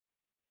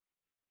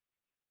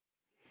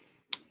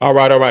All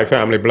right,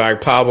 family.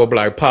 Black Power.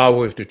 Black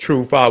Power is the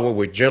true power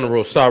with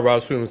General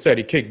Cyrus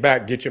Said kick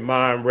back, get your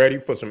mind ready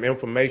for some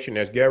information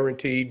that's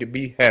guaranteed to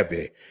be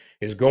heavy.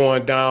 It's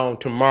going down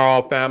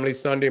tomorrow, family,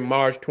 Sunday,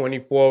 March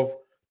 24th,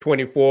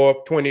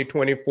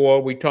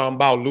 2024. We talking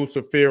about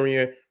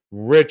Luciferian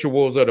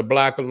rituals of the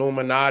Black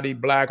Illuminati,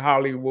 Black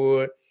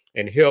Hollywood,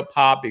 and hip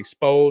hop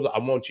exposed. I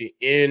want you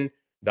in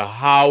the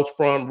house,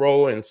 front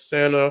row and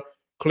center.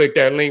 Click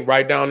that link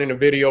right down in the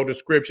video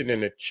description in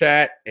the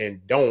chat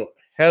and don't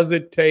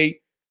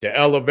hesitate to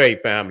elevate,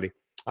 family.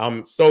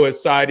 I'm so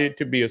excited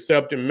to be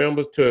accepting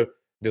members to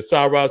the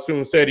Cyrus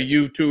Said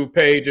YouTube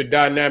page, a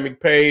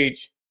dynamic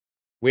page.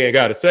 We ain't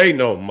got to say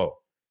no more.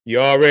 You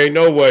already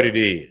know what it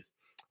is.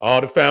 All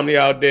the family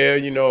out there,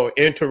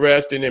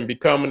 interested in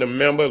becoming a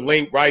member,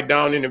 link right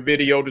down in the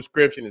video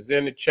description is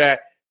in the chat.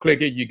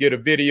 Click it. You get a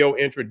video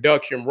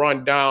introduction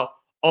rundown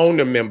on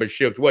the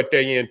memberships, what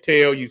they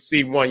entail. You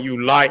see one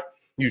you like,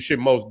 you should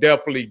most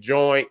definitely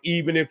join,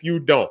 even if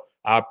you don't.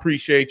 I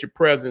appreciate your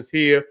presence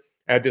here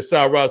at the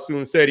Cyrus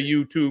Said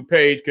YouTube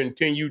page.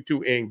 Continue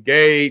to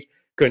engage,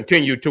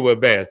 continue to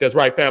advance. That's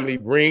right, family.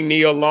 Ring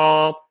the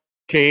alarm.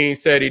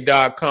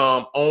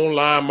 KingSeti.com,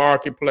 online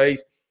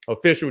marketplace,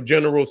 official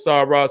General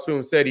Cyrus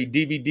Seti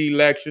DVD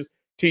lectures,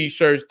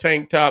 t-shirts,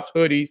 tank tops,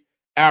 hoodies,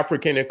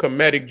 African and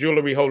Kemetic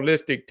jewelry,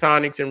 holistic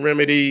tonics and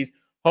remedies,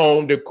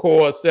 home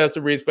decor,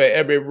 accessories for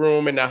every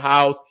room in the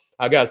house.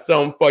 I got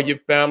something for your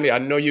family. I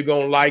know you're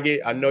going to like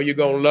it. I know you're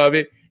going to love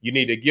it. You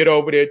need to get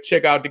over there,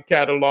 check out the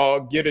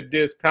catalog, get a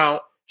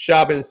discount,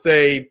 shop and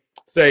save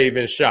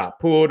and shop.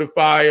 Pull the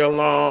fire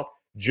alarm,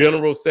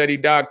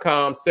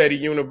 GeneralSeti.com, Seti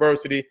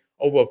University,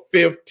 over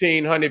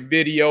 1,500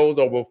 videos,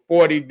 over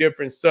 40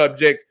 different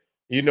subjects,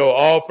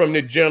 all from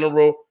the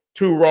General,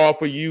 Too Raw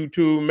for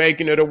YouTube,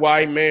 Making It a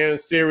White Man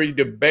series,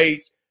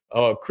 debates,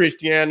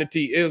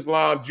 Christianity,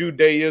 Islam,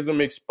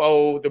 Judaism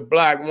exposed, the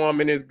Black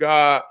woman is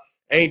God,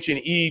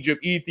 ancient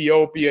Egypt,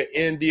 Ethiopia,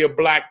 India,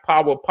 Black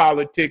power,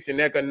 politics, and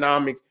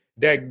economics,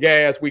 that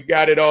gas. We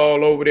got it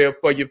all over there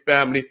for your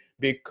family.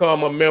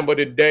 Become a member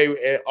today.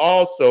 And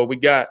also, we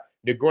got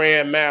the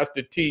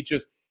Grandmaster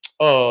teachers,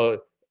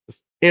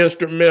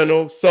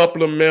 instrumental,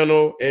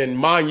 supplemental, and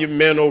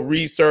monumental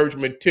research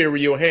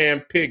material,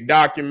 hand-picked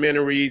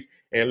documentaries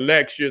and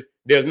lectures.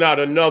 There's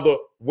not another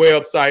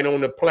website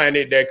on the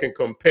planet that can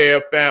compare,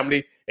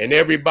 family. And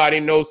everybody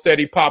knows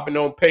Seti popping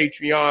on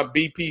Patreon,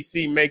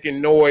 BPC making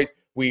noise.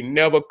 We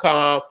never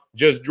come,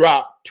 just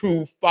drop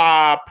 2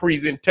 fire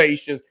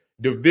presentations.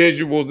 The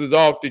visuals is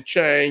off the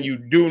chain. You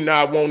do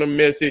not want to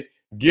miss it.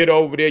 Get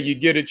over there. You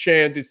get a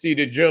chance to see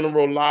the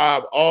General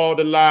live, all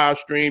the live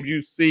streams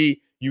you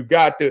see. You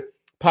got the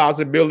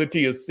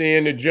possibility of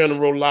seeing the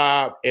General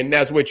live, and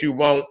that's what you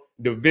want.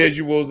 The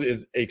visuals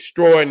is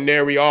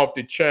extraordinary, off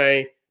the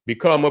chain.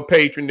 Become a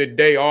patron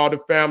today. All the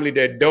family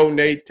that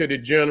donate to the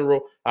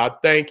General, I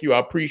thank you. I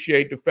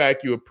appreciate the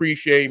fact you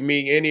appreciate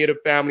me. Any of the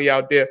family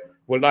out there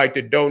would like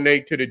to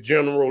donate to the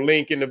General,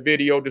 link in the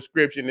video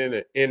description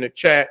in the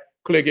chat.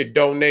 Click it,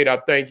 donate. I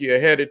thank you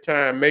ahead of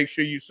time. Make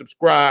sure you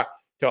subscribe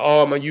to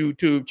all my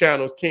YouTube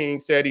channels, King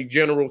Seti,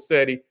 General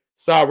Seti,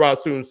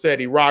 Cyrus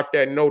Seti. Rock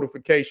that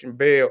notification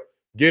bell.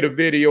 Get a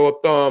video a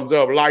thumbs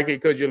up. Like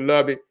it because you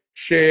love it.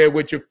 Share it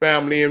with your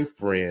family and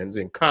friends.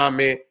 And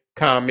comment.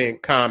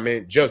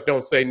 Just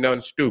don't say nothing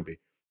stupid,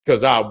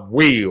 because I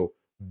will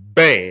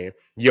ban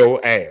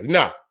your ass.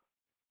 Now,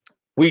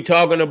 we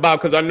talking about,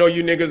 because I know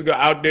you niggas go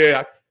out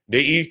there, the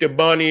Easter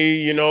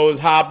Bunny, is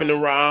hopping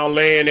around,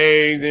 laying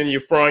eggs in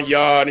your front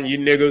yard, and you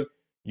niggas,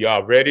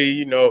 y'all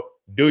ready,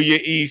 do your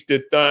Easter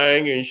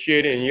thing and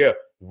shit, and you're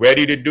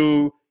ready to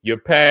do your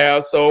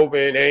Passover,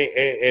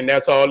 and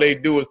that's all they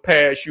do is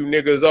pass you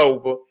niggas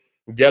over.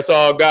 Guess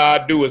all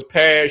God do is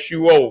pass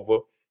you over,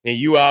 and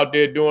you out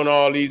there doing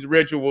all these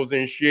rituals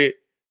and shit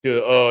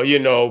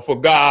to, for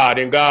God,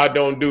 and God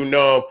don't do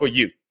none for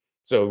you.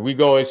 So we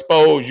gonna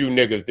expose you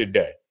niggas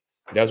today.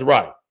 That's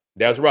right.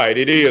 That's right.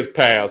 It is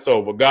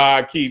Passover.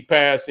 God keep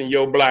passing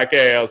your black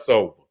ass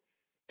over.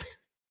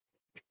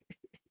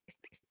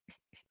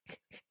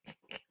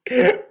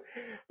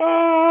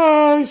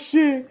 Oh,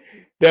 shit.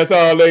 That's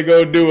all they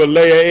gonna do is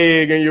lay an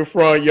egg in your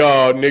front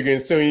yard, nigga.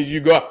 As soon as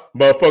you go,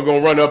 motherfucker gonna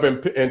run up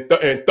and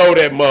throw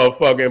that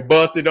motherfucker and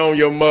bust it on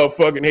your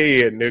motherfucking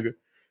head, nigga.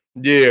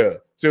 Yeah. As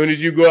soon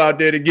as you go out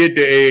there to get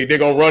the egg, they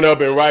gonna run up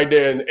and right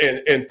there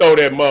and throw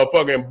that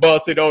motherfucker and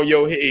bust it on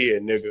your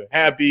head, nigga.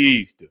 Happy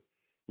Easter.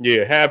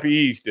 Yeah, happy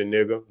Easter,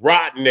 nigga.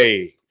 Rotten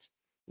eggs.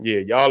 Yeah,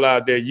 y'all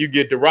out there, you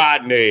get the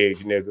rotten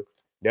eggs, nigga.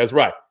 That's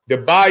right. The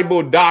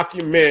Bible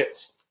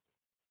documents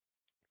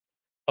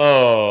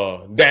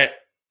that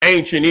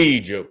ancient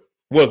Egypt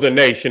was a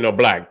nation of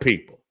black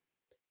people.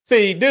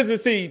 See,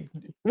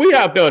 we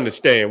have to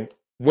understand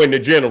when the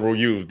General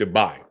used the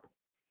Bible.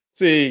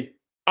 See,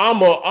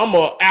 I'm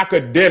a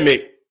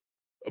academic,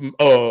 I'm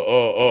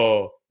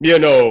a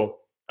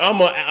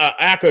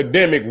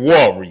academic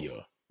warrior.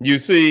 You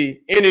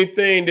see,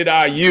 anything that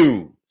I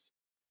use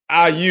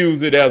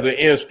it as an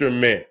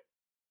instrument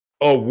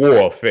of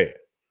warfare.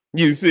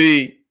 You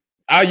see,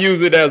 I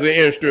use it as an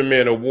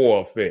instrument of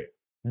warfare.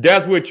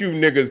 That's what you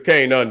niggas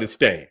can't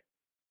understand.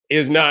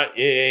 It's not,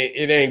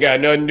 it ain't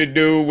got nothing to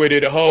do with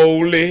it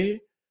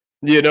holy.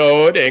 You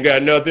know, it ain't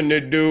got nothing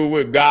to do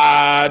with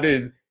God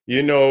is,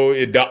 you know,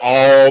 the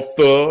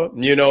author.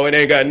 You know, it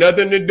ain't got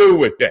nothing to do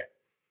with that.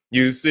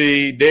 You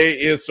see, there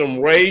is some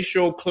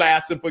racial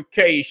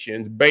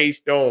classifications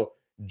based on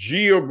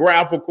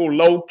geographical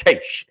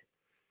location.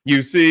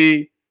 You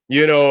see,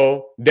 you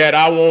know, that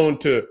I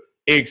want to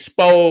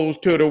expose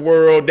to the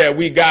world that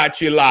we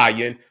got you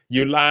lying.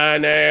 You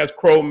lying ass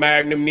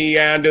Cro-Magnon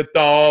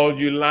Neanderthals,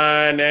 you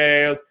lying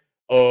ass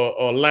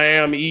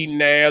lamb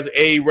eating ass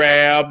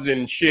Arabs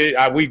and shit.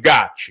 We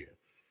got you.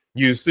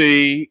 You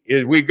see,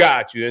 we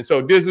got you. And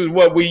so this is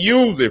what we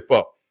use it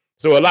for.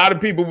 So a lot of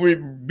people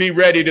would be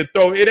ready to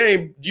throw it.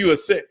 Ain't you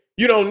accept,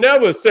 you don't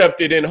never accept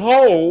it in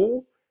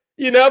whole.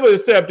 You never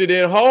accept it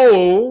in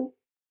whole.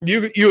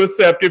 You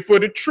accept it for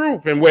the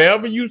truth. And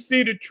wherever you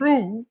see the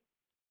truth,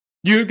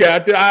 you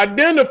got to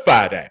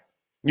identify that.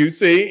 You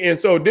see? And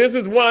so this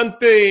is one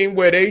thing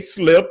where they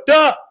slipped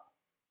up.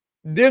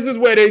 This is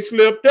where they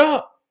slipped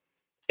up.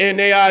 And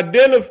they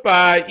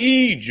identify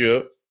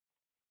Egypt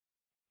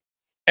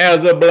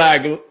as a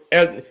black,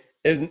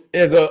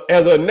 as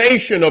a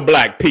nation of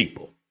black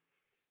people.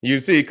 You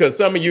see, because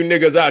some of you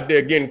niggas out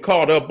there getting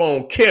caught up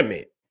on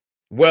Kemet,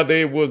 whether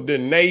it was the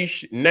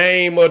nation,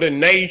 name of the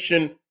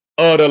nation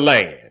or the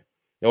land.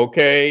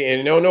 Okay,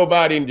 and no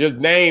nobody just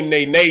name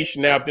their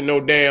nation after no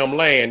damn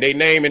land. They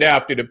name it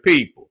after the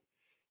people.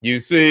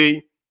 You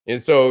see,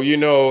 and so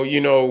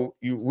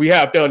we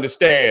have to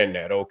understand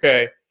that.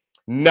 Okay,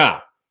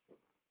 now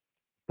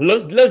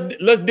let's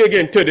dig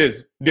into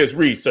this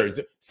research.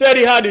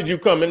 Seti, how did you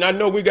come? And I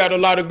know we got a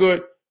lot of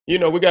good,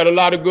 we got a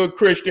lot of good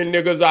Christian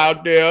niggas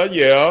out there.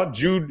 Yeah,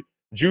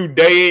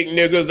 Judaic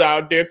niggas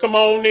out there. Come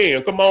on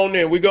in, come on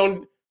in. We're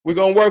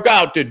gonna work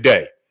out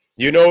today.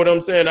 You know what I'm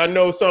saying? I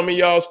know some of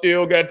y'all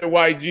still got the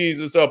white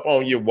Jesus up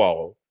on your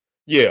wall.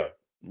 Yeah.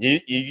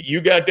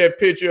 You got that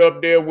picture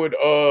up there with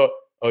a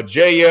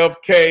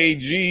JFK,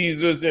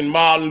 Jesus, and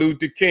Martin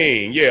Luther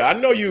King. Yeah, I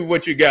know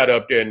what you got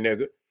up there,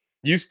 nigga.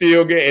 You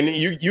still get, and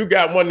you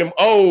got one of them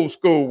old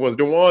school ones,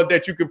 the ones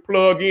that you can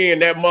plug in,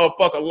 that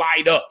motherfucker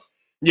light up.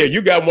 Yeah,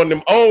 you got one of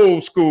them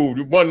old school,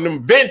 one of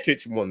them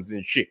vintage ones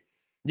and shit.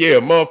 Yeah,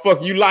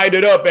 motherfucker, you light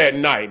it up at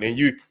night, and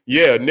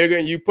nigga,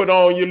 and you put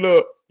on your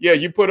little. Yeah,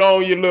 you put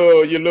on your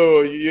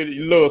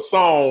little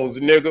songs,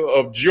 nigga,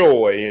 of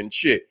joy and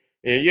shit.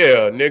 And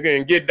yeah, nigga,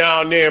 and get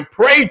down there and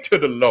pray to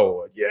the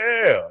Lord.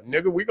 Yeah,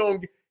 nigga,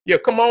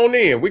 come on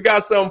in. We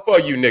got something for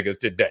you niggas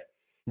today.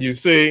 You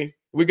see,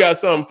 we got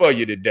something for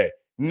you today.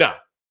 Now,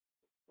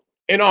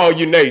 and all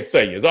you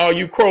naysayers, all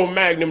you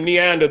Cro-Magnon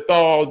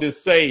Neanderthals that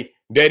say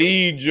that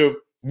Egypt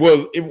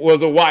was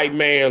a white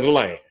man's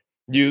land.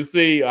 You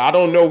see, I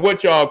don't know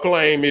what y'all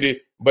claim it is,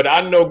 but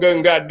I know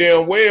good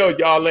goddamn well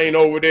y'all ain't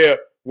over there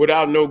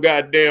without no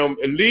goddamn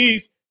at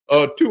least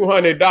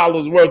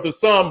 $200 worth of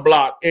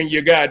sunblock in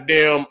your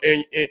goddamn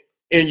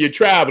in your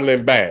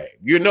traveling bag.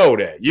 You know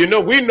that.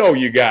 We know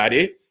you got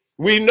it.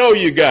 We know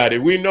you got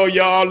it. We know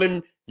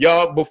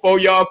y'all before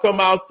y'all come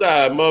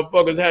outside,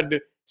 motherfuckers had to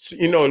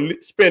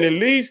spend at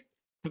least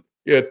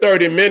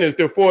 30 minutes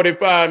to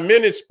 45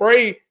 minutes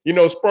spraying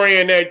that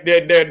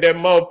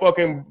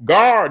motherfucking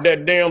guard,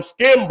 that damn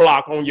skin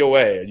block on your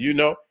ass,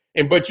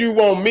 but you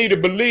want me to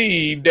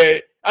believe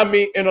that,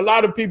 and a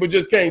lot of people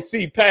just can't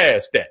see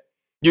past that.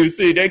 You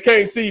see, they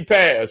can't see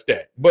past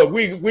that. But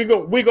we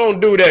gonna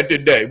do that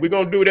today. We're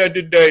gonna do that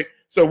today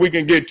so we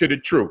can get to the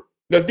truth.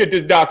 Let's get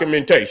this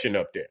documentation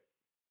up there.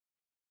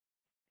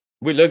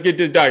 Let's get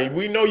this document.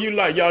 We know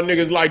y'all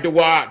niggas like to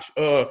watch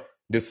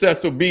the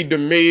Cecil B.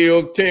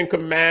 DeMille's 10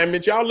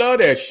 Commandments. Y'all love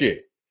that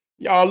shit.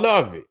 Y'all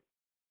love it.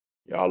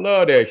 Y'all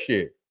love that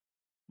shit.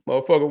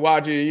 Motherfucker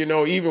watch it,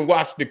 even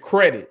watch the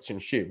credits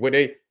and shit where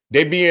they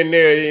be in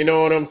there, you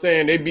know what I'm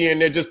saying? They be in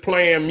there just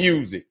playing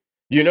music.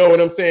 You know what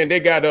I'm saying? They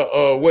got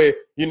a way,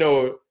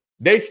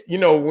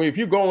 if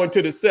you go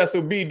into the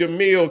Cecil B.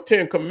 DeMille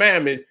 10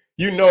 Commandments,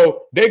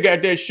 they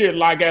got that shit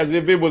like as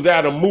if it was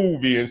at a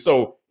movie. And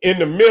so in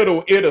the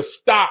middle, it'll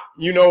stop,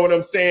 you know what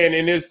I'm saying?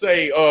 And it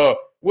say,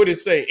 what it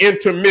say?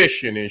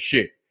 Intermission and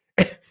shit.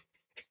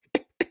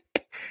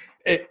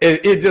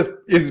 It just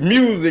is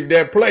music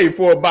that play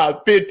for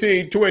about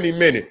 15, 20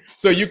 minutes.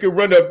 So you can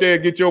run up there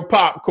and get your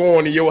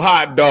popcorn and your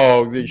hot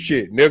dogs and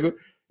shit, nigga.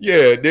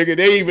 Yeah, nigga,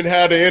 they even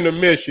had the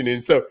intermission.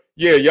 And so,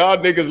 yeah, y'all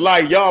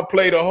niggas y'all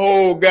play the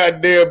whole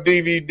goddamn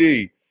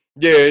DVD.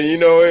 Yeah,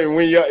 and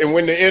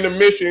when the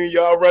intermission,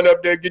 y'all run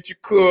up there, get your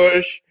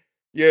Kush.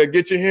 Yeah,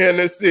 get your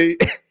Hennessy.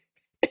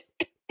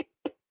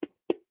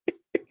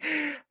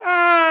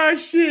 Ah,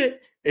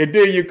 shit. And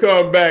then you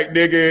come back,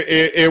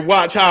 nigga, and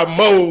watch how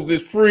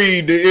Moses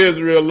freed the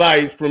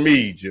Israelites from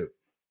Egypt.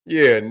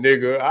 Yeah,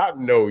 nigga, I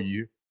know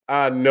you.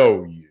 I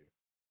know you.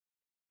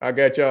 I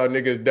got y'all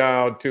niggas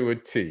down to a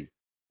T.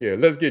 Yeah,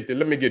 let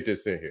me get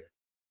this in here.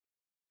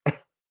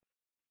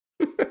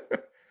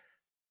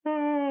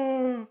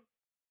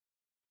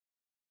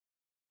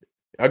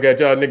 I got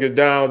y'all niggas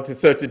down to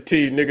such a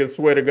T. Niggas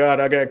swear to God,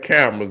 I got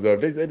cameras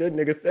up. They said that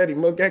nigga said he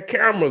must got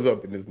cameras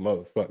up in this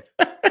motherfucker.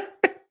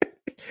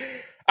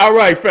 All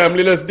right,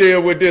 family, let's deal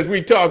with this.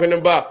 We talking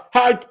about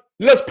how,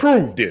 let's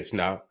prove this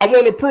now. I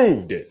want to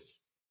prove this.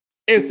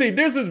 And see,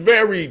 this is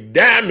very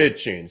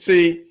damaging.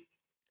 See,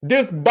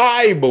 this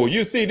Bible,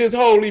 you see, this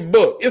holy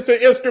book, it's an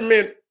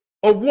instrument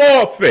of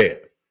warfare.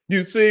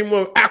 You see,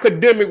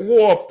 academic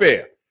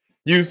warfare.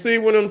 You see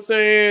what I'm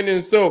saying?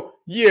 And so,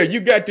 yeah, you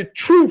got the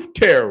truth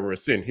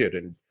terrorists in here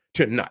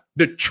tonight.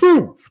 The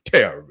truth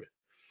terrorists.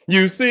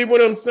 You see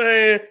what I'm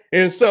saying?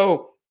 And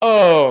so,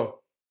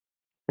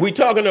 we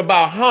talking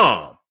about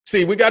harm.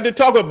 See, we got to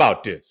talk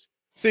about this.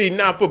 See,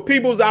 now for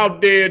peoples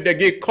out there that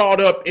get caught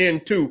up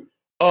into,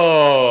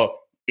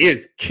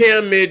 is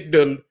Kemet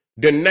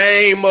the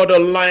name of the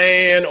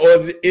land,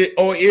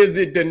 or is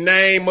it the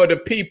name of the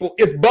people?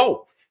 It's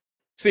both.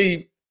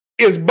 See,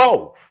 it's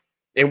both.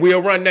 And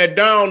we'll run that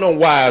down on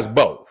why it's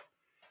both.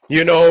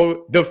 You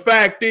know, the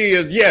fact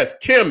is, yes,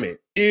 Kemet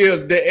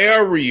is the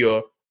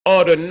area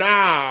of the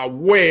Nile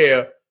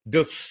where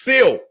the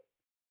silk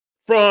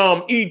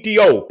from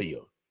Ethiopia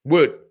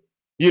would,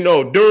 you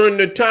know, during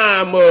the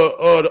time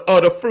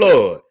of the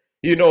flood,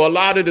 you know, a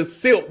lot of the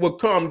silk would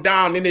come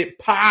down and it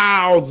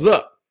piles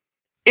up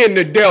in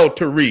the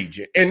Delta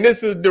region. And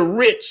this is the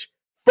rich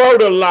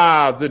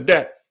fertilizer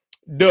that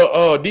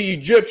the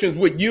Egyptians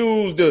would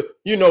use to,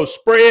 you know,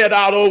 spread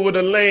out over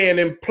the land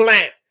and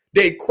plant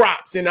their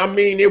crops. And I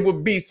mean, it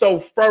would be so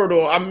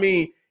fertile. I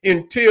mean,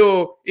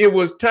 until it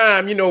was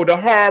time, you know, the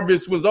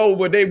harvest was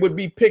over, they would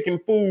be picking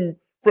food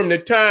from the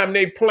time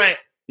they plant.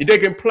 They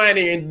can plant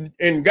it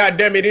and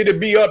goddamn it, it'll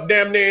be up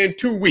damn near in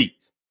 2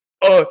 weeks.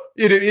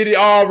 It'll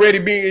already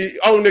be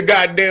on the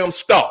goddamn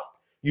stalk.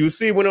 You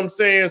see what I'm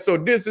saying? So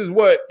this is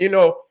what, you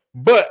know,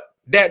 but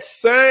that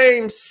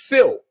same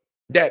silk,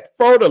 that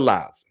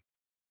fertilizer,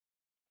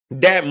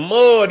 that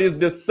mud is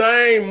the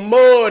same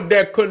mud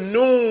that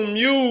Khnum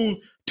used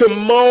to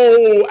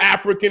mold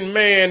African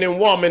man and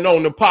woman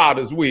on the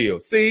potter's wheel.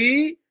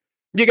 See,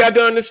 you got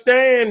to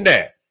understand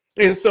that.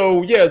 And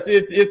so, yes,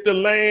 it's the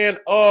land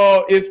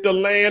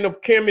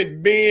of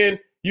Kemet being,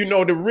 you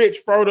know, the rich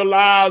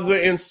fertilizer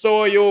and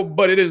soil,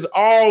 but it is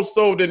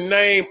also the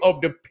name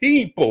of the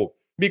people,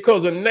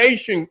 because a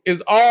nation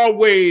is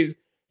always,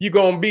 you're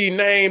going to be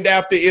named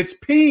after its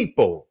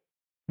people.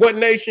 What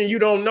nation you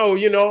don't know,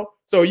 you know?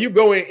 So you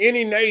go in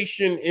any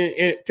nation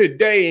in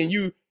today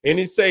and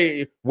it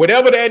say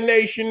whatever that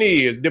nation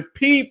is, the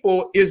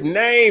people is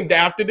named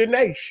after the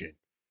nation.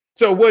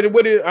 So what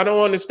I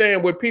don't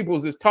understand what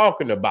peoples is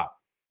talking about.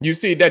 You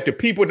see that the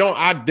people don't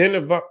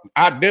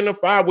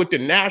identify with the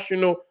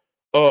national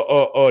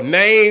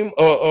name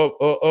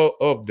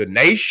of the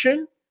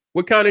nation.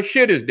 What kind of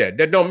shit is that?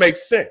 That don't make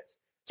sense.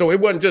 So it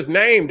wasn't just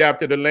named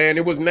after the land;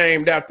 it was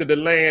named after the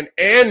land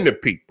and the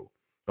people.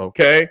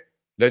 Okay,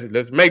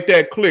 let's make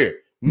that clear.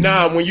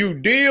 Now, when you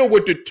deal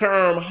with the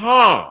term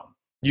Ham,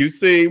 you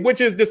see,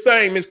 which is the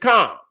same as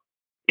Kam,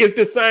 it's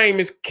the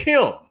same as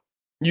Kim.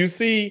 You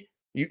see,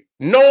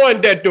 knowing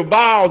that the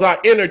vowels are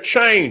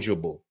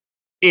interchangeable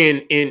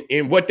in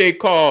what they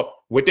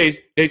call, what they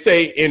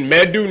say in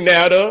Medu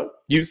Netta,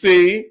 you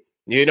see,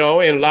 you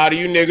know, and a lot of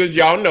you niggas,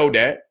 y'all know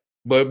that,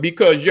 but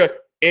because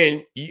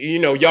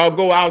y'all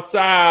go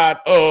outside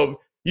of,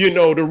 you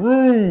know, the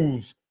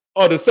rules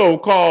of the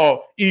so-called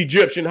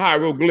Egyptian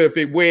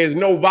hieroglyphic where there's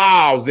no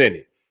vowels in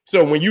it.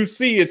 So when you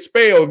see it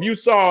spelled, if you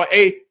saw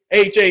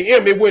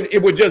H-A-M,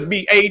 it would just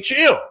be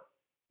H-M.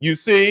 You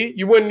see,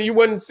 you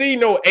wouldn't see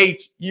no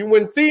H, you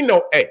wouldn't see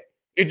no A.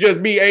 It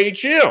just be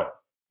H-M.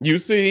 You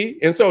see,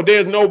 and so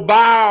there's no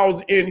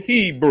vowels in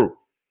Hebrew.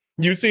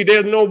 You see,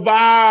 there's no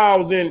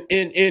vowels in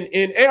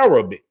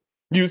Arabic.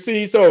 You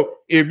see, so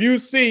if you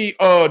see,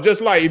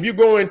 just like if you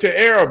go into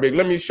Arabic,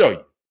 let me show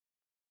you.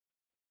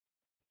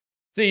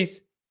 See,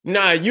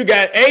 now you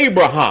got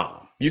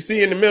Abraham. You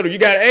see in the middle, you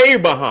got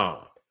Abraham.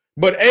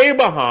 But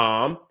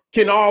Abraham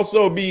can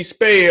also be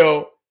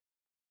spelled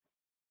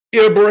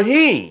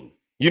Ibrahim,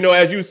 you know,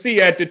 as you see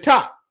at the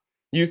top.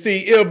 You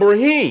see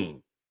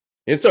Ibrahim.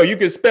 And so you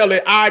can spell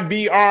it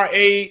I-B-R-A-H-I-M.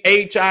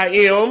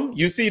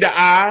 You see the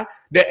I,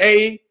 the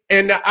A,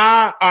 and the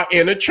I are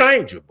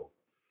interchangeable.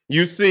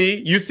 You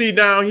see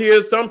down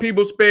here, some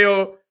people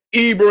spell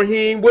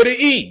Ibrahim with an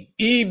E,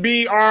 E-B-R-A-H-I-M.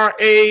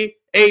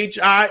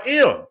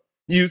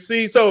 You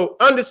see, so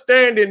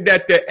understanding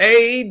that the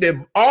A,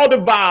 all the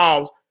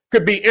vowels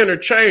could be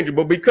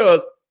interchangeable,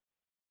 because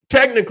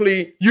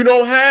technically you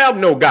don't have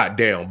no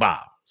goddamn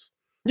vowels.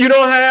 You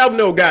don't have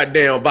no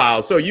goddamn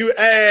vowels. So you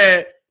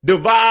add the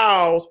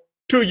vowels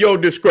to your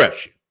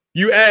discretion.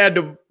 You add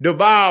the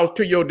vowels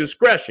to your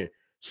discretion.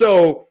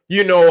 So,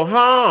 you know,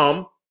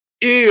 Ham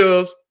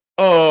is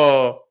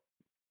one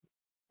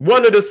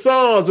of the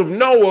sons of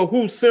Noah,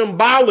 who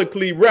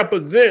symbolically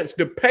represents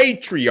the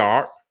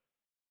patriarch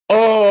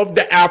of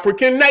the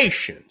African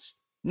nations.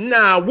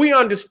 Now, we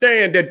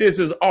understand that this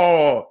is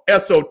all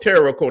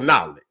esoterical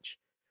knowledge,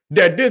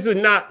 that this is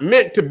not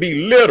meant to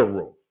be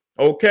literal,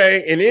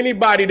 okay? And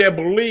anybody that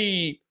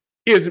believes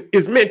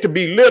is meant to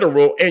be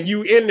literal, and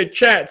you in the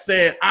chat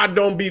saying, I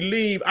don't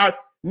believe,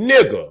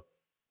 nigga,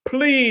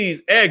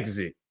 please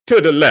exit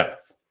to the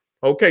left.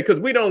 Okay, because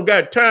we don't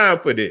got time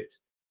for this.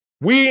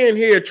 We in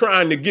here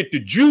trying to get the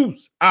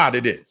juice out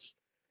of this.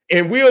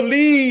 And we'll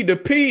leave the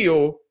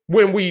peel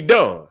when we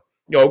done.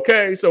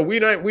 Okay, so we're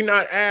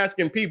not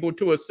asking people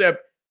to accept,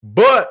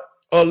 but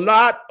a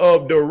lot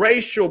of the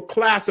racial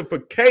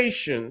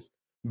classifications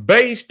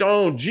based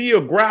on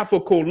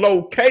geographical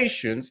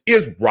locations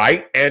is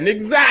right and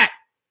exact.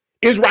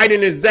 It's right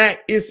and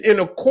exact. It's in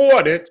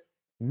accordance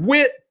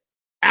with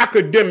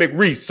academic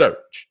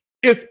research.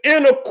 It's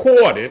in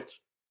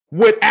accordance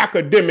with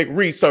academic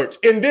research.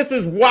 And this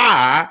is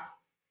why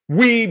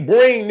we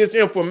bring this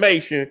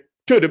information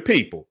to the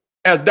people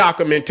as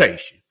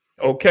documentation.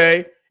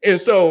 Okay. And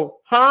so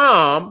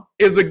Ham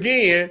is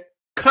again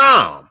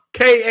Kham,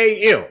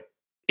 K-A-M.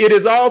 It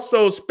is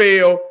also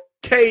spelled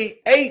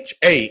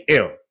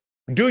K-H-A-M.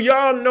 Do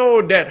y'all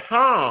know that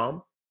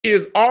Ham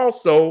is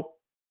also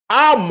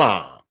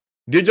Aman?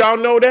 Did y'all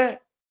know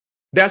that?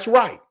 That's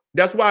right.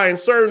 That's why in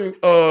certain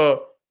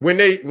when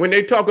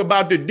they talk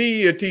about the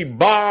deity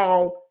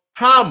Baal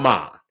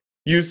Haman,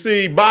 you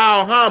see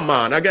Baal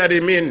Haman, I got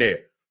him in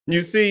there.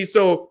 You see,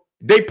 so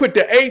they put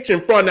the H in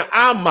front of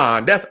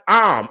Aman. That's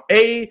Am.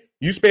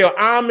 You spell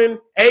Amen,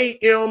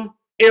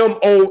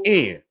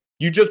 A-M-M-O-N.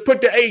 You just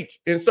put the H,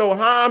 and so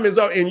Ham is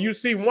up, and you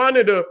see one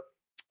of the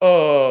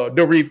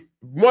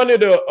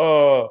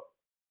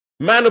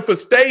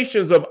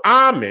manifestations of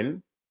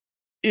Amen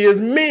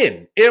is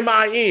Min,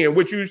 M-I-N,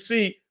 which you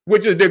see,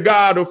 which is the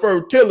god of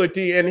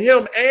fertility, and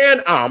him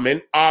and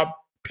Amen are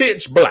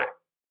pitch black.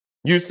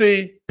 You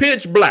see,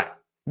 pitch black.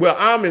 Well,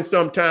 Amen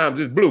sometimes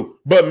is blue,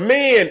 but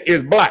Min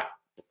is black.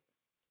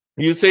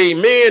 You see,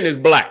 Min is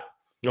black.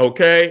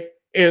 Okay.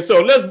 And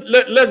so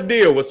let's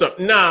deal with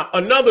something. Now,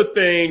 another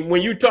thing,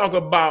 when you talk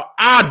about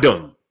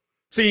Adam,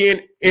 see,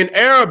 in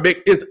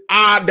Arabic, it's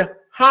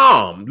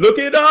Adham. Look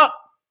it up.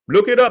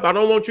 Look it up. I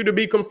don't want you to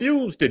be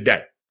confused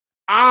today.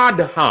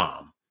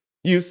 Adham.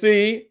 You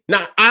see,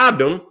 not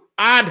Adam,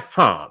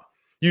 Adham.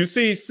 You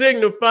see,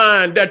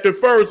 signifying that the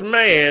first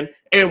man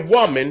and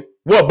woman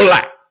were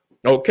black.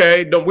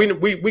 Okay,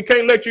 we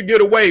can't let you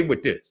get away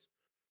with this.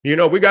 You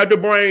know, we got to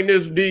bring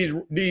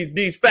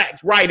these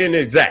facts right and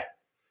exact.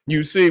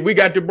 You see, we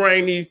got to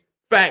bring these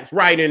facts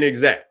right and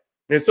exact.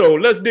 And so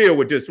let's deal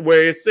with this,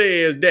 where it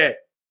says that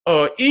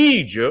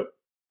Egypt,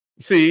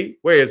 see,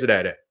 where is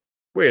that at?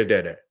 Where is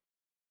that at?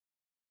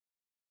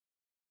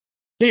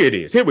 Here it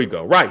is. Here we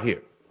go, right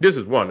here. This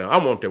is one. Now,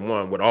 I want the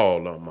one with all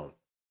of them on it.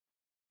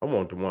 I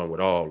want the one with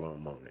all of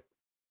them on it.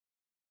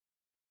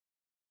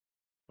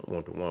 I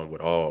want the one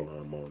with all of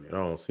them on it. I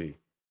don't see.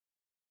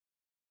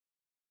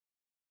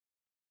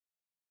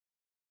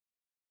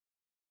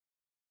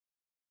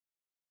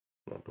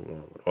 I want the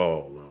one with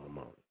all of them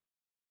on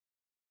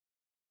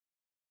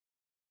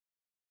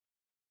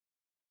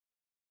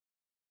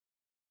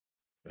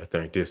it. I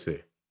think this is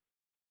it.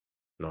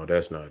 No,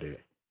 that's not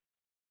it.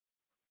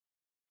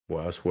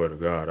 Well, I swear to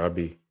God,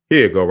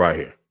 here it go right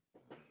here.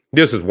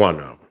 This is one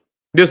of them.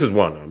 This is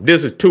one of them.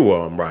 This is two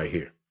of them right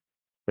here.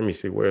 Let me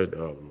see, where's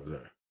the other one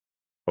at?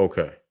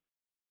 Okay.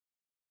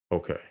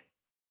 Okay.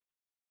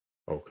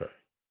 Okay.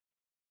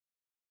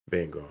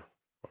 Bingo.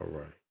 All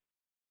right.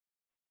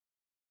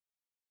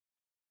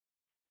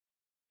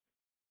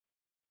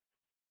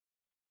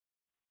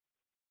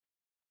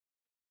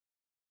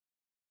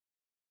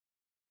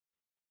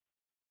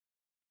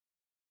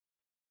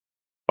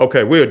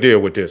 Okay, we'll deal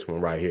with this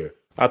one right here.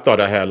 I thought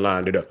I had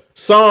lined it up.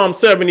 Psalm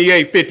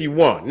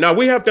 78:51. Now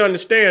we have to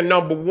understand,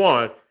 number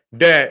one,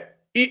 that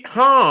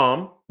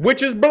Ham,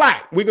 which is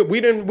black, we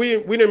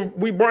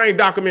bring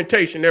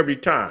documentation every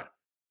time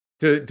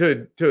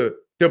to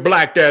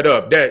black that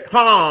up. That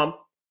Ham,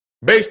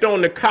 based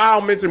on the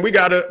Kalmans, and we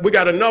got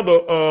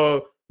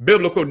another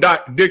biblical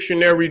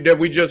dictionary that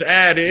we just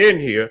added in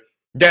here.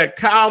 That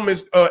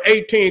Kalmans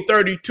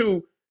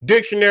 1832.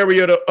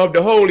 Dictionary of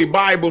the Holy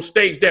Bible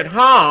states that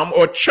Ham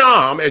or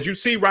Cham, as you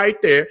see right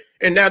there,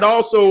 and that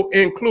also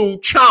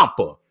include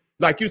Champa,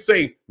 like you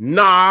say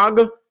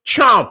Nag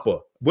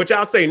Champa, which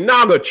I say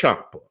Naga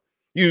Champa.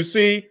 You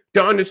see,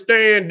 to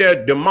understand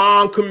that the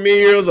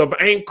Khmers of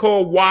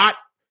Angkor Wat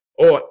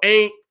or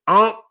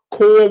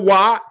Angkor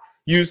Wat,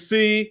 you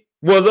see,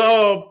 was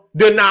of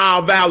the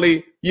Nile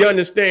Valley, you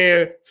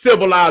understand,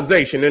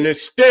 civilization, an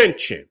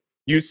extension.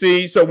 You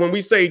see, so when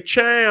we say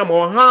Cham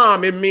or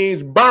Ham, it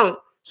means burnt,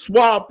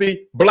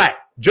 swarthy black,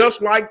 just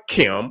like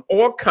Kim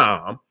or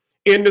Kham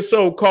in the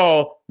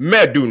so-called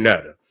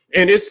Medunetta.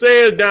 And it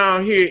says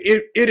down here,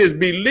 it is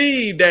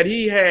believed that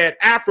he had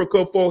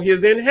Africa for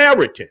his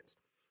inheritance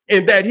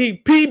and that he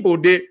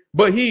peopled it,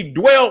 but he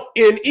dwelt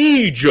in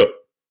Egypt.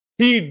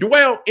 He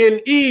dwelt in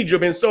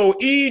Egypt. And so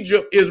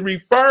Egypt is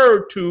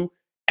referred to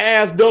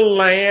as the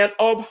land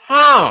of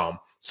Ham.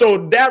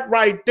 So that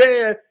right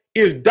there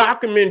is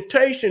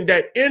documentation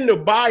that in the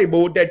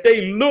Bible that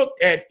they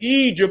looked at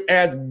Egypt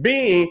as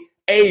being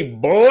a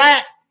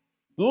black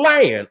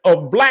land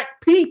of black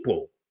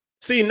people.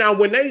 See, now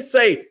when they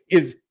say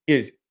is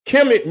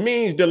Kemet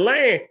means the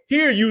land.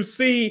 Here you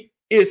see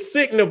it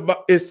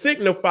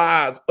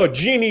signifies a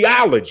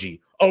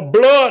genealogy, a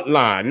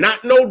bloodline,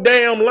 not no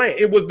damn land.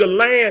 It was the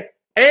land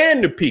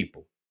and the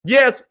people.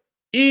 Yes,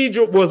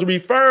 Egypt was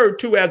referred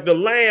to as the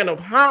land of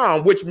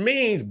Ham, which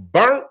means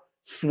burnt,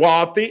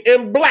 swarthy,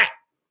 and black.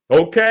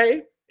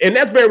 Okay? And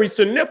that's very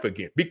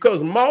significant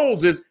because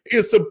Moses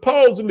is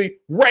supposedly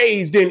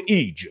raised in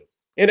Egypt.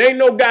 And ain't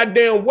no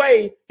goddamn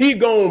way he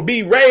gonna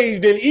be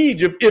raised in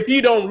Egypt if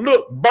he don't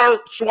look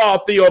burnt,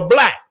 swarthy, or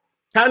black.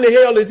 How in the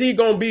hell is he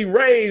gonna be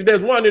raised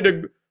as one of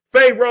the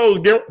Pharaoh's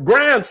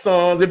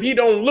grandsons if he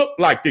don't look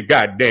like the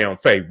goddamn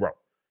Pharaoh?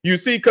 You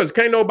see, because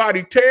can't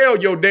nobody tell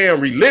your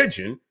damn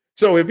religion.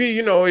 So if he,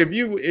 if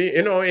you,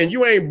 and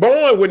you ain't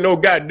born with no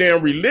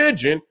goddamn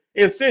religion,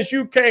 and since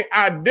you can't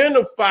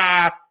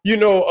identify,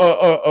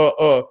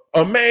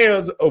 a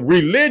man's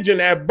religion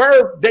at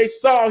birth, they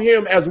saw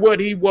him as what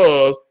he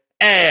was,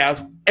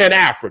 as an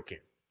African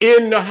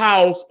in the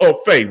house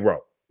of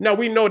Pharaoh. Now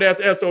we know that's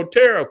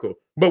esoterical,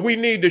 but we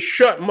need to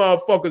shut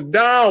motherfuckers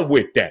down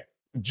with that.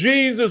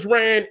 Jesus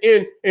ran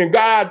in and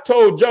God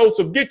told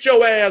Joseph, get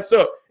your ass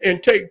up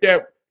and take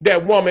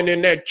that woman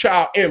and that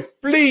child and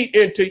flee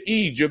into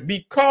Egypt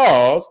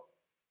because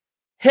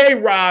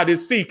Herod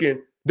is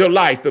seeking the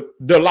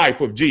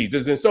life of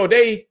Jesus. And so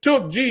they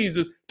took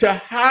Jesus to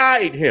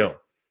hide him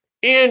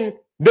in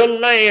the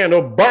land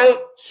of burnt,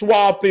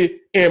 swarthy,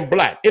 and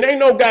black. It ain't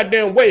no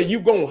goddamn way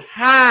you gonna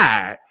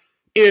hide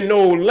in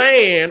no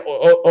land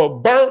or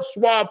burnt,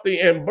 swarthy,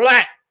 and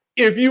black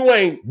if you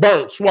ain't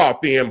burnt,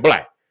 swarthy, and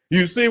black.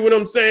 You see what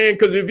I'm saying?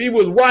 Because if he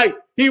was white,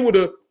 he would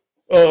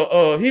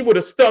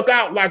have stuck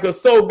out like a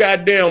so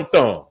goddamn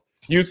thumb.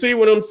 You see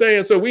what I'm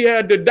saying? So we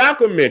had to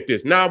document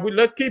this. Now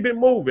let's keep it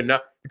moving now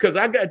because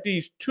I got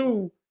these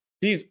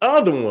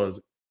other ones.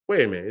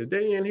 Wait a minute, is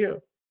they in here?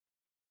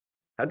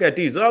 I got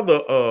these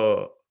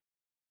other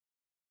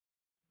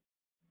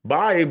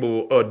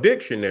Bible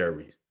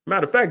dictionaries.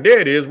 Matter of fact,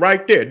 there it is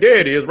right there. There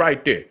it is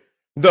right there.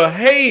 The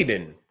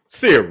Hayden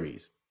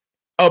series,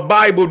 a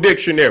Bible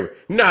dictionary.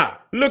 Now,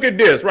 look at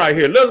this right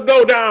here. Let's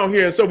go down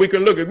here so we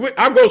can look at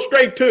I go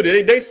straight to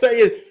it. They say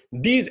it's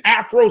these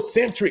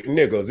Afrocentric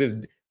niggas is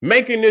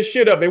making this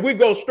shit up. And we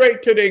go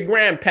straight to their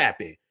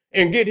grandpappy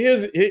and get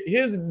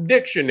his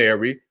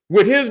dictionary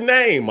with his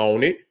name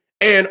on it.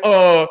 And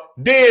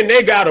then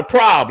they got a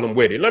problem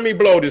with it. Let me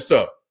blow this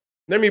up.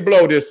 Let me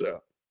blow this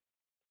up.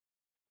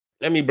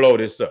 Let me blow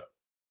this up.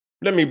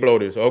 Let me blow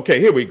this. Okay,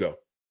 here we go.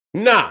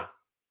 Now,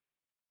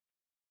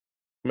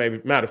 maybe,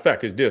 matter of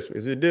fact, is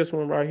it this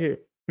one right here?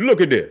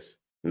 Look at this.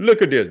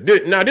 Look at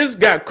this. Now, this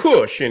got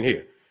Cush in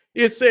here.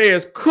 It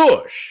says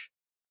Cush,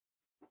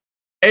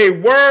 a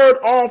word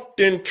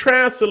often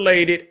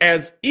translated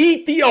as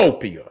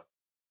Ethiopia.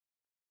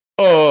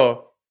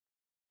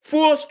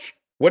 Fush,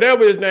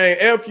 whatever his name,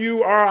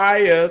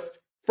 Furis,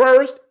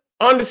 first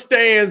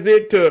understands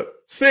it to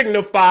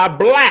signify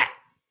black.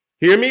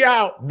 Hear me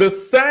out. The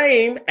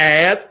same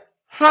as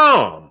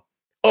Ham,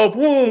 of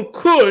whom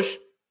Cush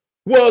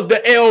was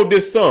the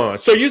eldest son.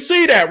 So you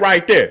see that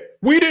right there.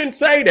 We didn't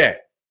say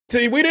that.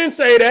 See, we didn't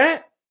say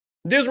that.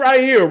 This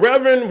right here,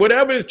 Reverend,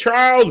 whatever is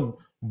Charles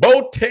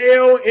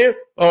Botel,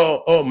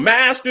 a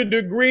master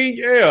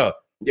degree. Yeah,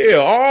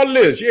 all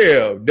this.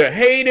 Yeah, the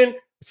Hayden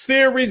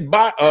series,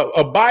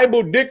 a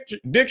Bible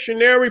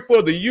dictionary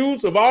for the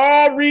use of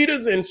all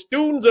readers and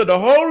students of the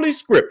Holy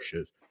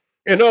Scriptures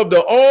and of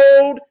the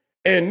Old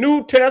and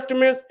New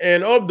Testaments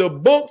and of the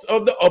books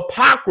of the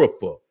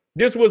Apocrypha.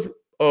 This was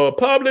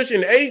published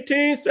in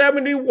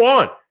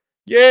 1871.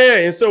 Yeah,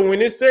 and so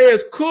when it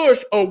says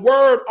Cush, a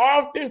word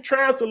often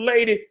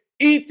translated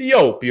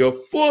Ethiopia,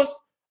 Fuss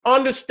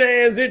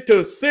understands it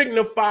to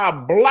signify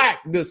black,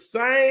 the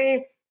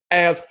same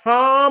as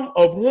Ham,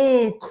 of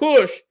whom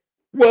Cush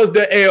was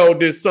the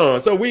eldest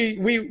son. So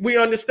we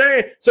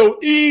understand. So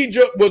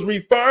Egypt was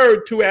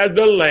referred to as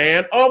the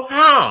land of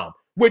Ham,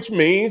 which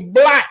means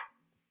black.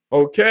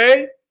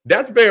 Okay,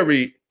 that's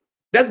very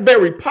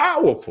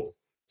powerful.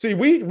 See,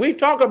 we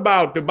talk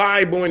about the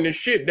Bible and the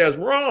shit that's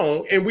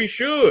wrong, and we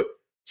should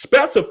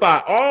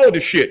specify all the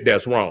shit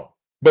that's wrong.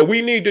 But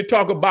we need to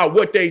talk about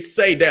what they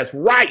say that's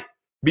right,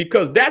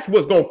 because that's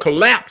what's gonna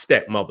collapse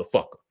that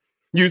motherfucker.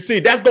 You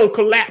see, that's gonna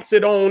collapse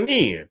it on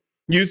in.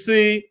 You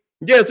see,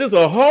 yes, there's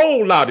a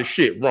whole lot of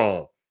shit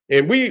wrong.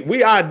 And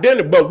we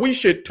identify, but we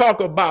should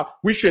talk about,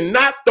 we should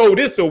not throw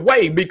this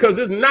away because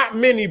there's not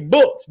many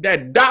books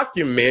that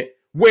document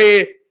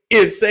where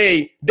it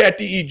say that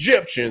the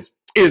Egyptians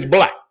is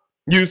black.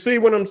 You see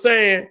what I'm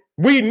saying?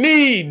 We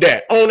need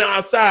that on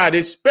our side,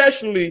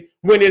 especially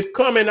when it's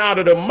coming out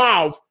of the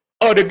mouth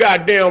of the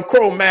goddamn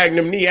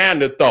Cro-Magnon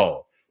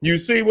Neanderthal. You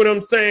see what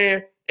I'm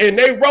saying? And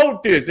they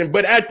wrote this,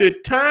 but at the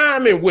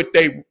time in which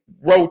they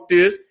wrote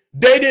this,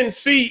 they didn't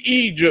see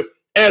Egypt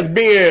as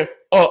being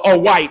a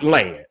white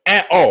land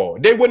at all.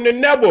 They wouldn't have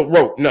never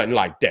wrote nothing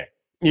like that.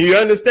 You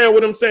understand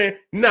what I'm saying?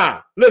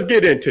 Nah, let's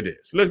get into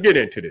this. Let's get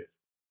into this.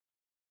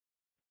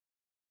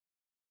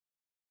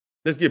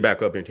 Let's get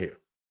back up in here.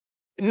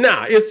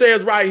 Now, it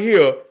says right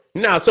here.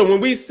 Now, so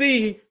when we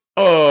see,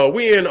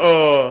 we in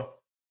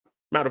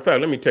Matter of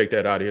fact, let me take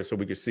that out of here so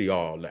we can see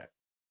all that.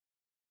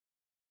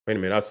 Wait a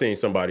minute. I seen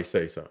somebody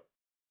say something.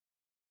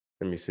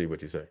 Let me see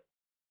what you say.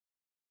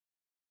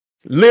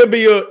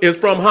 Libya is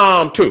from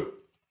Ham too.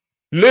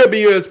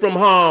 Libya is from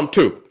Ham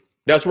too.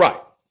 That's right.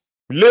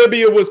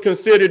 Libya was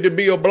considered to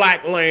be a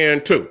black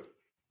land too.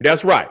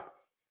 That's right.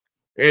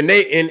 And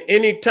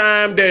any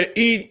time that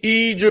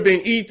Egypt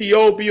and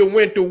Ethiopia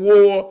went to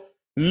war,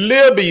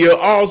 Libya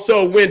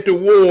also went to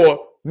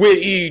war with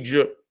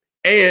Egypt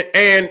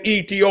and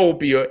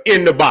Ethiopia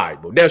in the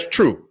Bible. That's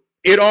true.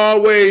 It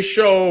always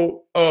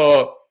showed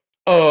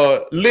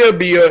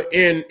Libya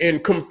in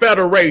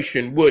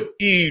confederation with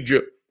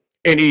Egypt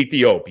and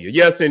Ethiopia.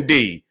 Yes,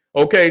 indeed.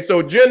 Okay,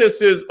 so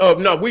Genesis of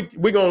no, we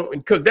gonna,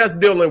 because that's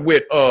dealing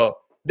with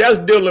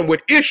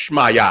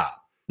Ishmael.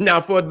 Now,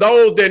 for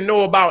those that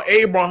know about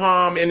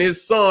Abraham and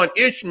his son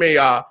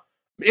Ishmael,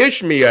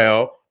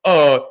 the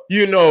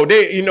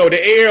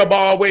Arab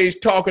always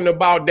talking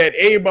about that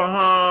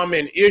Abraham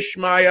and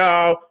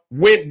Ishmael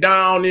went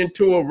down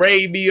into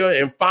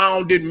Arabia and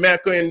founded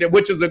Mecca, and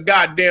which is a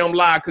goddamn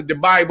lie, because the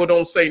Bible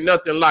don't say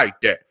nothing like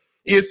that.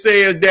 It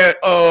says that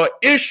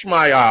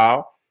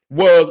Ishmael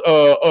was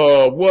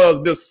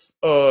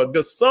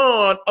the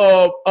son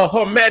of a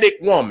Hamitic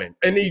woman,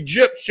 an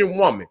Egyptian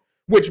woman,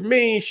 which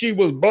means she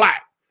was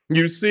black.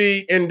 You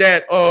see, in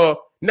that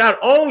not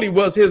only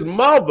was his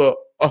mother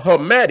a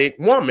Hamitic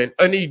woman,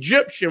 an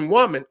Egyptian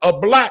woman, a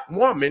black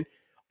woman,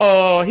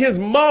 his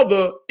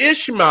mother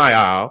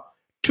Ishmael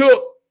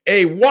took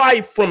a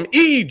wife from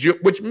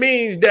Egypt, which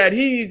means that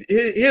his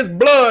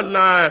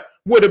bloodline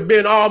would have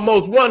been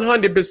almost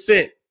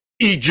 100%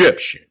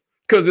 Egyptian,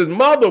 because his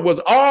mother was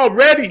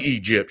already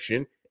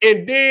Egyptian,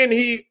 and then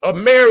he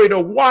married a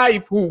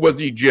wife who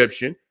was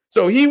Egyptian.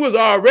 So he was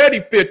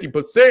already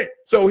 50%.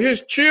 So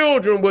his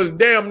children was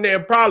damn near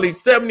probably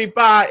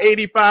 75,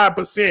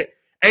 85%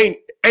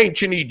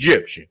 ancient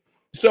Egyptian.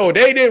 So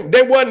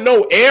they wasn't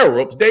no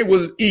Arabs. They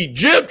was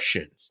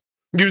Egyptians.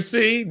 You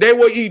see, they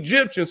were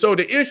Egyptians. So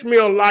the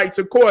Ishmaelites,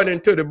 according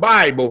to the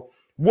Bible,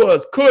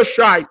 was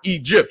Cushite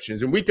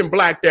Egyptians. And we can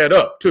black that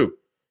up too.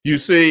 You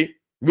see,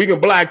 we can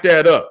black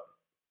that up.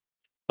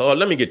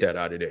 Let me get that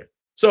out of there.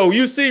 So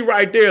you see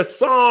right there,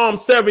 Psalm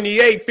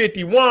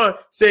 78:51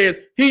 says,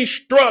 he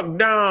struck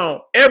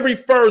down every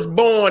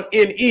firstborn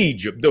in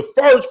Egypt, the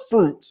first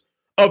fruits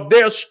of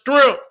their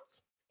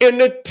strength in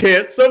the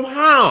tents of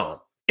Ham,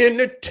 in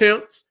the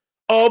tents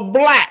of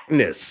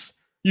blackness.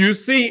 You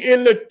see,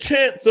 in the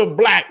tents of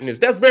blackness.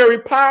 That's very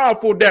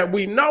powerful that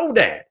we know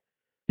that.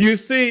 You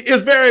see,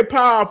 it's very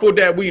powerful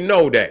that we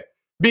know that,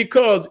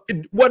 because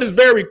what is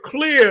very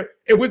clear,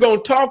 and we're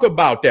going to talk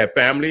about that,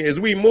 family, as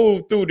we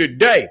move through the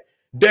day,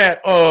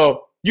 that,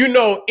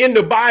 in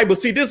the Bible,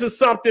 see, this is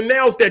something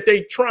else that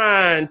they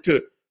trying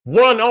to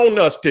run on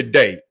us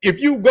today.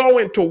 If you go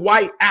into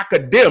white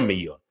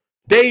academia,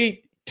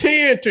 they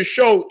tend to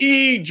show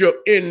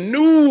Egypt and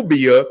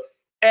Nubia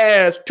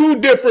as two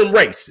different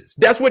races.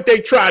 That's what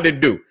they try to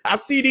do. I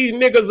see these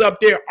niggas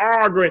up there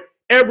arguing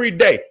every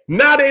day.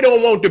 Now they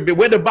don't want to be,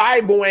 where the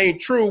Bible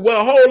ain't true.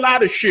 Well, a whole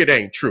lot of shit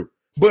ain't true.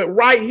 But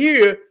right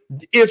here,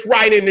 it's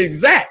right and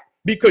exact,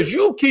 because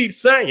you keep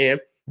saying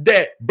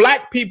that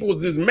black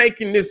peoples is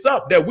making this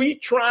up, that we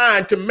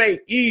trying to make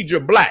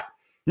Egypt black.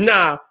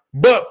 Now,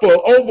 but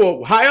for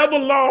over however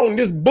long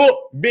this book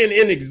been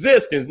in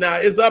existence, now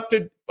it's up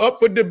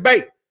for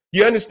debate.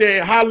 You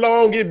understand how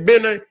long it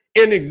been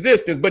in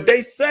existence, but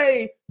they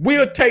say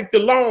we'll take the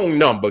long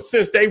number.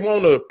 Since they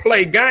want to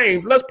play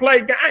games, let's play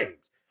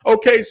games.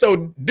 Okay,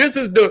 so this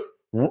is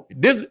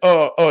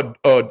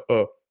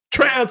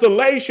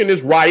translation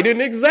is right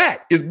and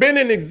exact. It's been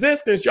in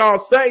existence, y'all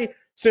say,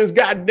 since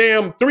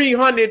goddamn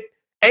 300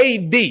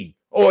 AD,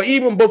 or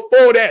even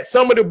before that.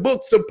 Some of the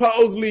books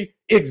supposedly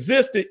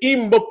existed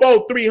even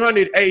before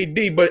 300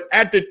 AD, but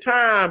at the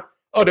time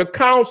of the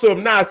Council of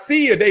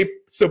Nicaea, they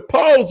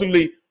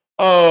supposedly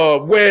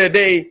where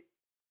they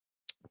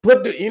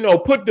put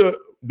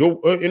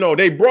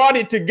they brought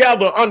it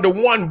together under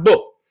one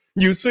book.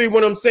 You see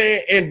what I'm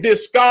saying? And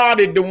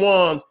discarded the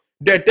ones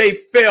that they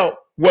felt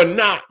were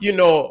not,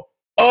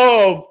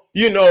 of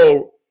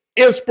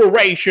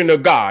inspiration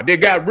of God. They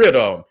got rid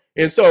of them.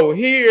 And so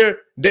here,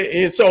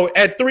 so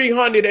at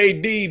 300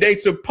 AD, they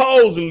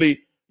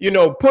supposedly,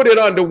 put it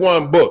under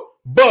one book.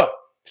 But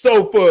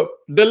so for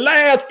the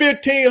last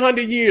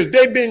 1,500 years,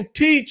 they've been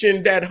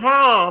teaching that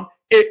Ham,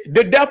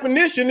 the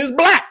definition is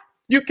black.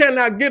 You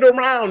cannot get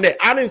around that.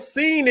 I didn't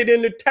seen it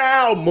in the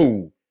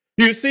Talmud.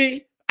 You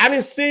see, I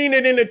didn't seen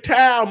it in the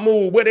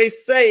Talmud where they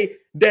say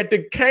that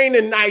the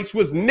Canaanites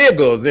was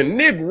niggers and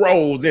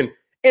Negroes, and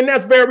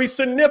that's very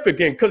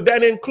significant, because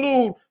that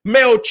include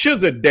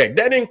Melchizedek,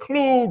 that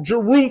include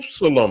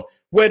Jerusalem,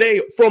 where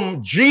they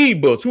from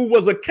Jebus, who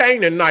was a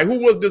Canaanite, who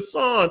was the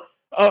son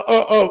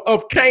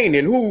of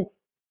Canaan, who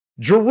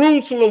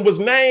Jerusalem was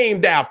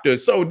named after.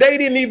 So they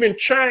didn't even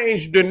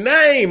change the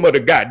name of the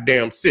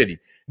goddamn city.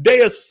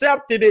 They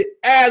accepted it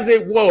as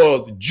it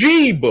was,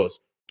 Jebus,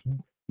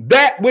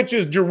 that which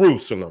is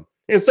Jerusalem.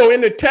 And so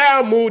in the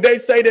Talmud, they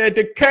say that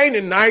the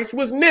Canaanites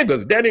was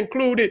niggers. That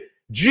included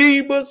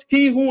Jebus,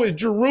 he who is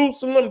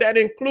Jerusalem, that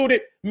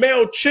included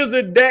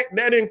Melchizedek,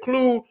 that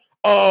include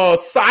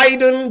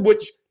Sidon,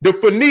 which the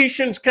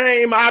Phoenicians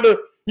came out of,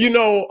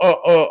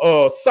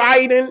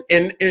 Sidon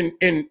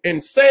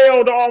and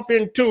sailed off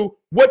into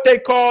what they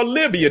call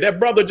Libya. That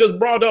brother just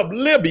brought up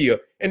Libya,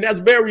 and that's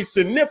very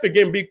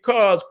significant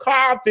because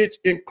Carthage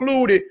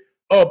included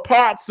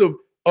parts of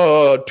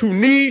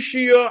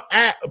Tunisia,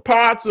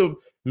 parts of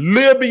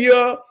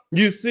Libya,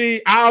 you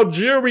see,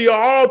 Algeria,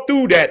 all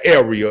through that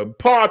area.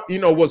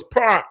 Was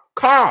part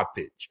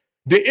Carthage,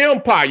 the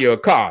empire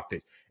of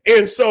Carthage.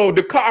 And so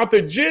the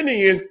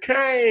Carthaginians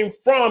came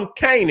from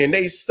Canaan.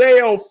 They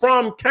sailed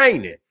from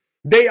Canaan.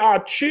 They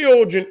are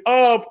children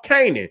of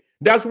Canaan.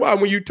 That's why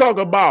when you talk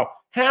about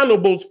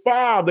Hannibal's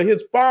father,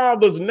 his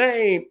father's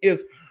name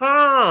is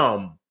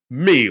Hamilcar.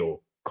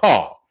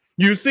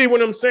 You see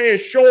what I'm saying?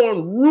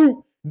 Showing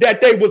root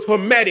that they was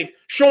Hermetic,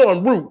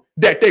 showing root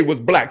that they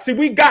was black. See,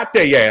 we got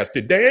their ass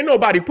today. Ain't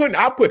nobody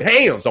I put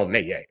hands on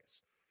their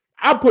ass.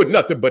 I put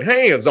nothing but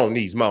hands on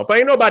these motherfuckers.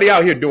 Ain't nobody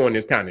out here doing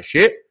this kind of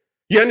shit.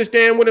 You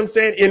understand what I'm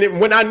saying? And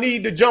when I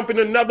need to jump in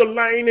another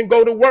lane and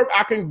go to work,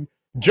 I can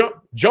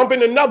jump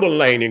in another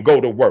lane and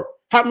go to work.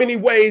 How many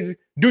ways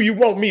do you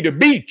want me to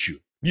beat you?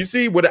 You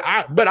see, but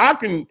I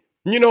can,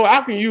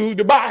 I can use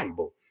the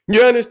Bible.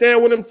 You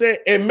understand what I'm saying?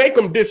 And make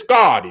them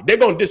discard it. They're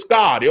going to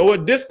discard it. Or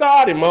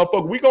discard it,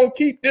 motherfucker. We're going to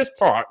keep this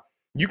part.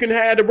 You can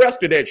have the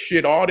rest of that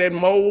shit, all that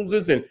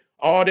Moses and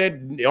all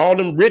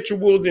them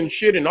rituals and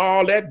shit and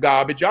all that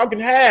garbage. Y'all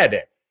can have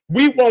that.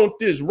 We want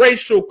this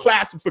racial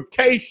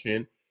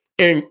classification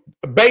and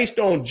based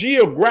on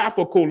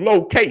geographical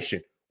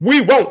location.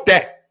 We want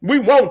that. We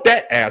want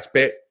that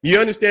aspect. You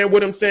understand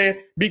what I'm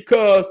saying?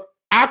 Because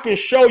I can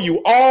show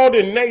you all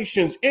the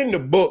nations in the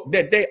book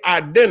that they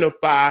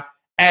identify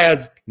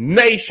as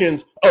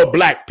nations of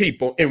black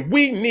people. And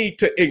we need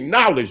to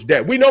acknowledge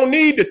that. We don't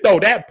need to throw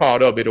that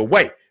part of it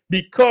away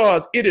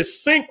because it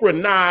is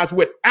synchronized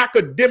with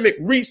academic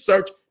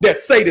research that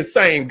say the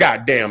same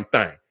goddamn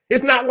thing.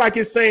 It's not like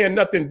it's saying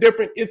nothing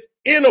different. It's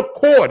in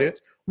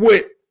accordance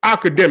with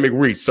academic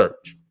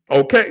research.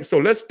 Okay, so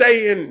let's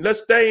stay in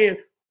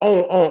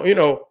on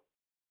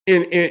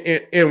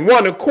in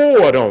one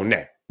accord on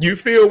that. You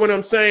feel what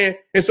I'm saying?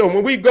 And so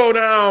when we go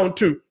down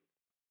to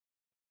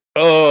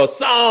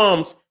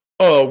Psalms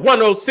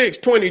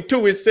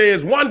 106:22, it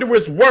says,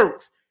 wondrous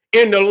works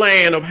in the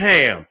land of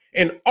Ham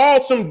and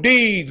awesome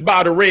deeds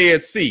by the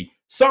Red Sea.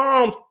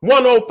 Psalms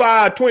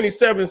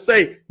 105:27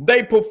 say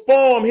they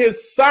perform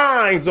his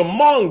signs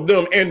among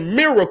them and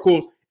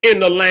miracles in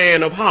the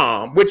land of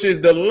Ham, which is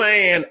the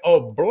land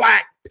of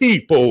black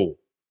people.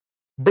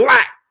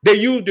 Black. They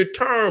use the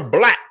term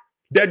black.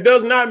 That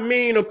does not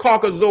mean a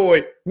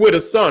Caucasoid with a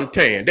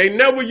suntan. They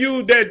never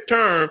use that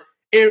term.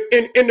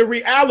 In the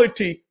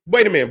reality,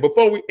 wait a minute,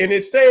 and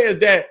it says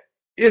that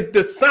it's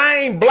the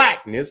same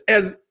blackness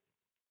as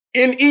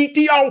in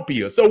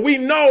Ethiopia. So we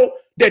know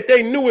that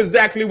they knew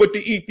exactly what the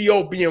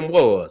Ethiopian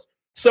was.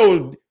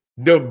 So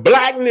the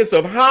blackness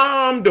of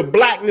Ham, the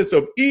blackness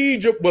of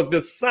Egypt was the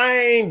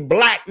same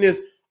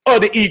blackness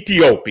of the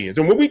Ethiopians.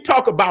 And when we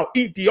talk about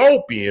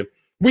Ethiopian,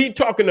 we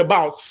talking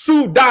about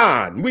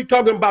Sudan. We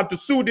talking about the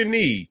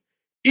Sudanese.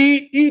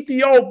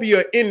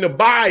 Ethiopia in the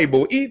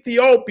Bible,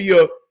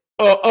 Ethiopia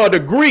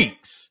the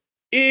Greeks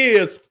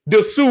is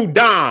the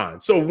Sudan.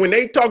 So when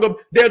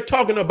they're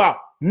talking about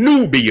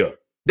Nubia.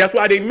 That's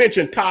why they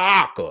mention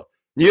Taaka,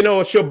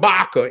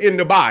 Shabaka in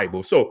the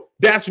Bible. So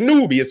that's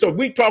Nubia. So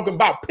we talking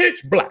about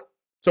pitch black.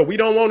 So we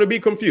don't want to be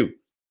confused.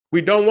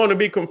 We don't want to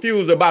be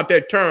confused about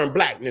that term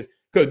blackness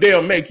because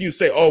they'll make you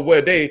say, oh,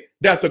 well,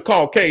 that's a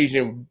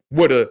Caucasian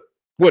with a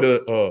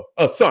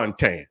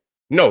suntan.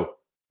 No,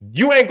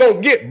 you ain't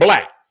gonna get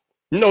black.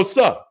 No,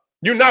 sir.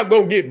 You're not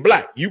gonna get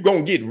black. You're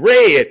gonna get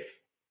red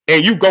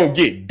and you're gonna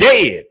get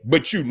dead,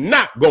 but you're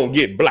not gonna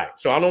get black.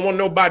 So I don't want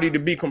nobody to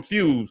be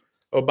confused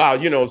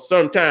about,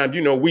 sometimes,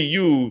 we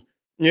use,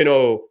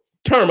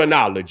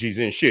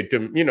 terminologies and shit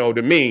to,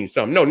 to mean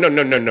something. No.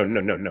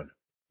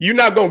 You're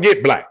not gonna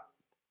get black.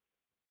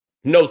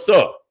 No,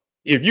 sir.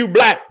 If you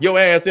black, your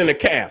ass in a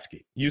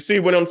casket. You see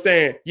what I'm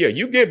saying? Yeah,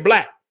 you get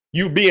black.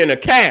 You be in a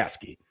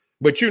casket,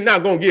 but you're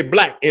not going to get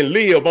black and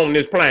live on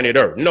this planet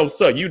Earth. No,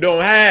 sir, you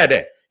don't have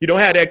that. You don't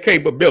have that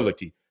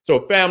capability. So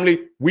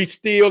family, we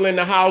still in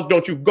the house.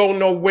 Don't you go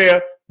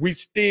nowhere.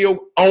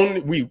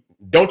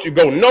 Don't you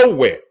go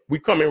nowhere. We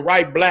coming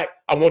right black.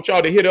 I want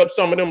y'all to hit up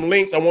some of them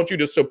links. I want you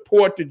to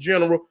support the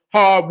general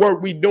hard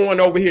work we doing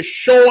over here,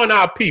 showing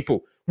our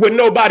people what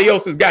nobody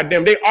else has got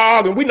them. They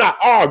arguing. We not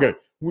arguing.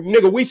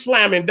 Nigga, we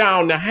slamming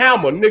down the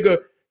hammer, nigga.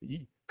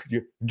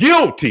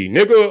 Guilty,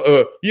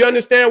 nigga. You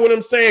understand what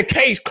I'm saying?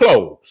 Case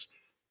closed.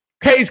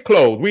 Case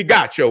closed. We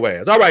got your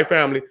ass. All right,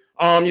 family.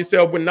 Arm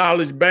yourself with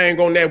knowledge. Bang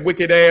on that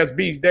wicked ass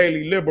beast.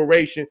 Daily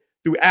liberation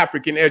through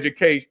African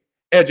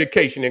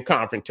education and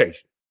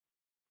confrontation.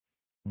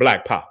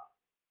 Black power.